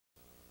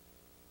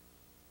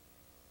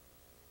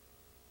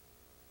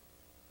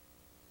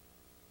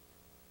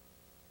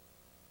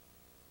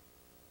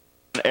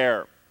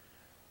Air.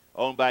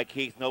 Owned by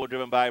Keith Noble,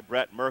 driven by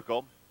Brett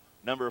Merkel.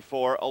 Number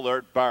 4,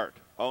 Alert BART.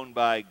 Owned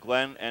by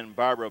Glenn and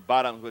Barbara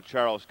Bottoms with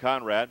Charles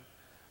Conrad.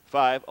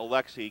 5,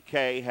 Alexi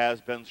K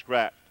has been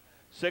scrapped.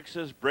 6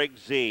 is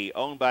Briggs Z,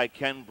 owned by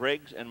Ken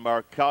Briggs and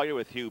Mark Collier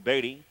with Hugh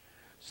Beatty.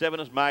 7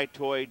 is My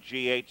Toy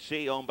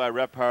GHC, owned by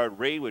Rephard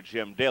Reed with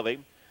Jim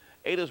Daly.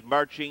 8 is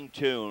Marching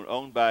Tune,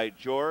 owned by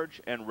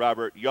George and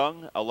Robert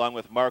Young, along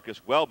with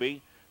Marcus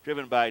Welby,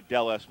 driven by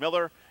Del S.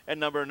 Miller. And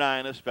number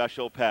 9 is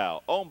Special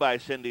Pal, owned by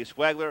Cindy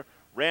Swagler.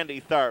 Randy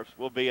Tharps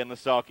will be in the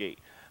sulky.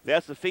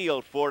 That's the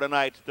field for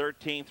tonight's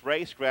 13th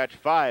race. Scratch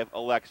 5,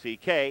 Alexi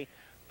K.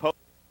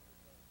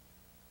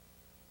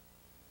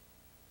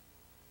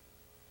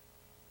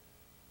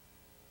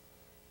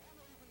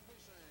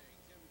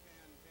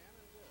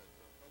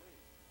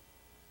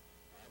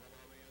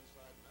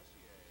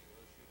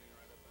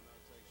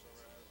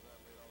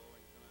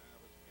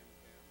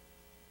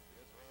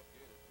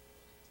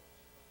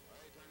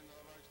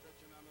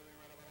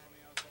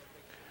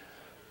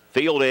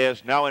 Field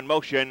is now in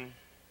motion.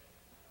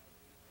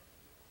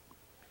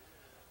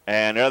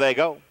 And there they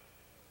go.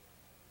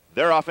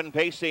 They're off and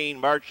pacing.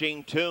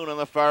 Marching Tune on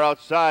the far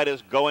outside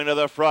is going to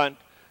the front.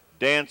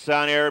 Dance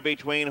on Air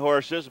between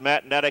horses.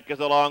 Matt Neddick is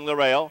along the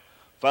rail,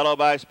 followed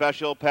by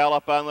Special Pal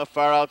up on the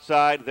far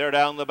outside. They're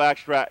down the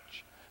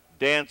backstretch.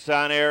 Dance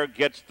on Air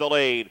gets the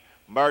lead.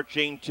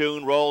 Marching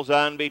Tune rolls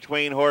on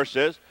between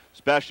horses.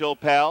 Special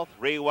Pal,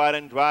 3 wide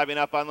and driving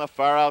up on the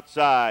far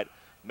outside.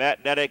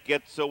 Matt Neddick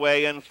gets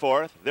away in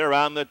 4th. They're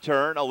on the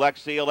turn.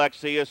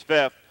 Alexi is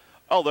 5th.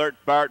 Alert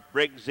BART,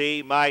 Briggs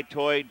Z, My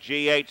Toy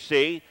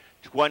GHC,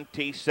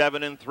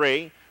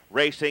 27-3.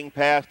 Racing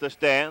past the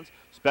stands.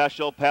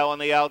 Special Pal on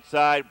the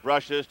outside,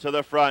 brushes to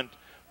the front.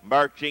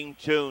 Marching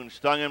Tune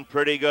stung him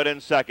pretty good in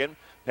 2nd.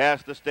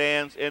 Past the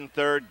stands in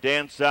 3rd,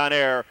 Dance on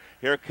Air.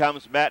 Here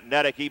comes Matt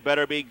Neddick. He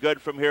better be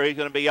good from here. He's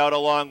going to be out a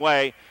long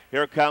way.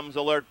 Here comes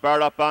Alert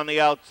BART up on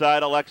the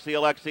outside.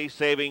 Alexi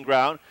saving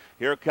ground.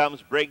 Here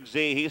comes Briggs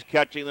Z. He's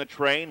catching the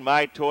train.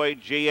 My Toy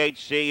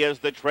GHC is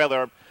the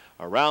trailer.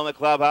 Around the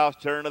clubhouse,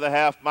 turn to the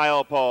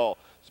half-mile pole.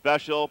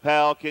 Special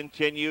Pal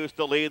continues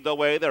to lead the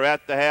way. They're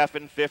at the half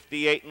in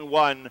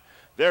 58-1.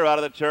 They're out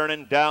of the turn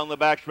and down the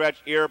backstretch.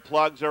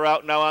 Earplugs are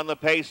out now on the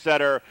pace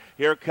setter.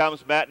 Here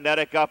comes Matt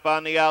Neddick up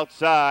on the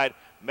outside.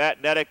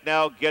 Matt Neddick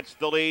now gets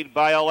the lead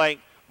by a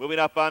length. Moving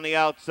up on the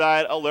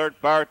outside,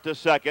 Alert BART to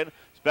 2nd.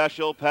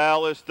 Special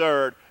Pal is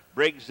 3rd.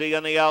 Briggs Z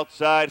on the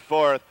outside,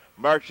 4th.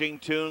 Marching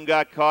Tune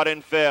got caught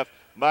in 5th.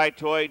 My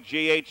Toy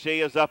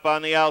GHC is up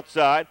on the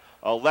outside.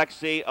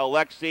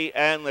 Alexi,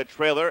 and the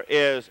trailer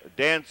is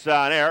Dance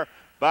on Air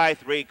by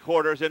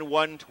 3/4 in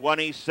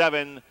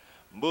 127.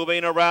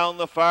 Moving around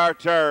the far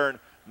turn,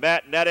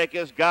 Matt Neddick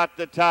has got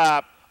the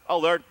top.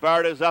 Alert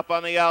BART is up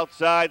on the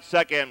outside,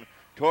 2nd.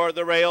 Toward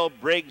the rail,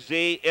 Briggs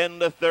Z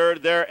into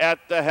 3rd. They're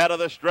at the head of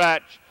the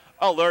stretch.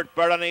 Alert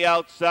BART on the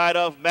outside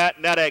of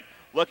Matt Neddick.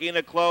 Looking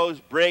to close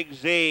Briggs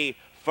Z.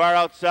 Far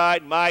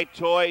outside, My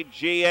Toy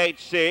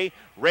GHC.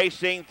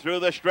 Racing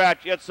through the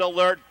stretch, it's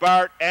Alert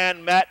BART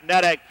and Matt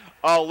Neddick.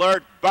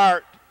 Alert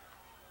BART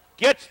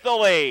gets the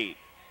lead.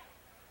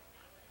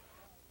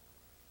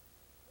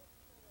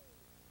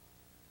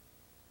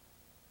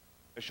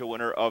 Official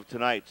winner of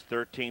tonight's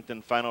 13th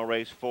and final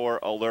race for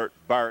Alert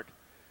BART.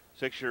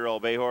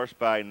 6-year-old bay horse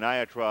by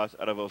Niatros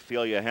out of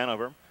Ophelia,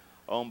 Hanover.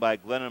 Owned by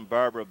Glenn and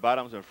Barbara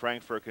Bottoms in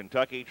Frankfort,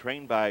 Kentucky.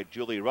 Trained by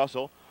Julie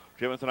Russell.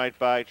 Driven tonight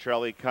by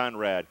Charlie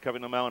Conrad.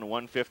 Covering the mile in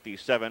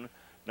 157.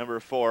 Number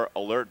 4,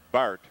 Alert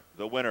BART,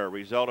 the winner.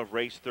 Result of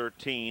race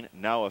 13,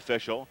 now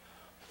official.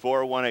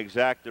 4-1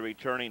 exact, the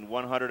returning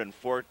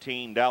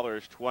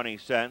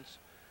 $114.20.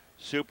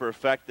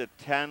 Superfecta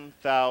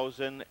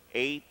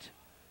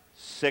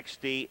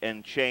 $10,860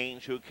 and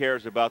change. Who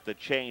cares about the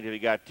change if you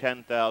got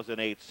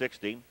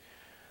 $10,860?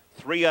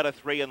 3 out of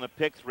 3 in the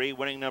pick 3,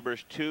 winning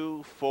numbers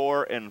 2,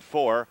 4, and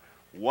 4.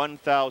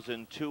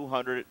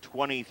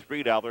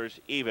 $1,223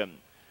 even.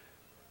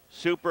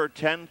 Super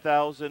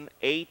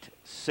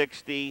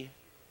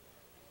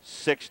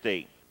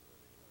 $10,860.60.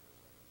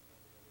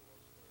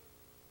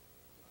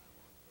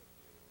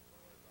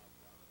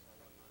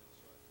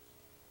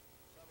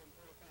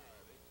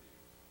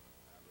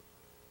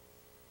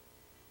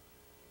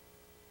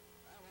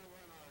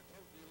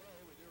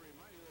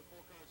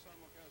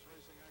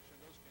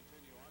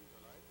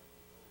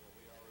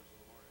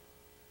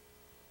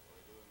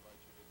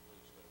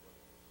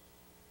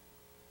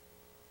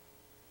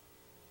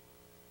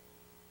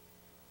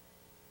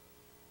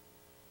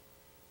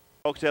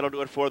 Folks, that'll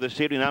do it for this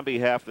evening. On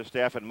behalf of the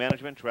staff and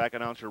management, track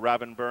announcer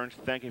Robin Burns,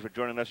 thank you for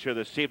joining us here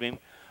this evening.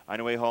 On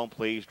your way home,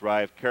 please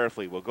drive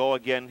carefully. We'll go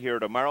again here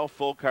tomorrow.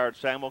 Full card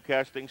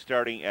simulcasting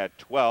starting at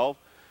 12.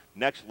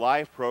 Next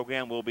live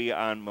program will be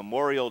on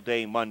Memorial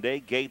Day Monday.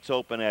 Gates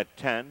open at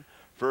 10.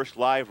 First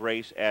live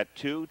race at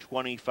 2.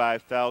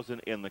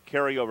 25,000 in the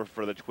carryover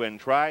for the Twin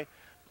Try.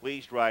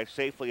 Please drive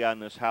safely on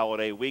this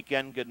holiday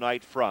weekend. Good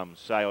night from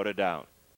Scioto Down.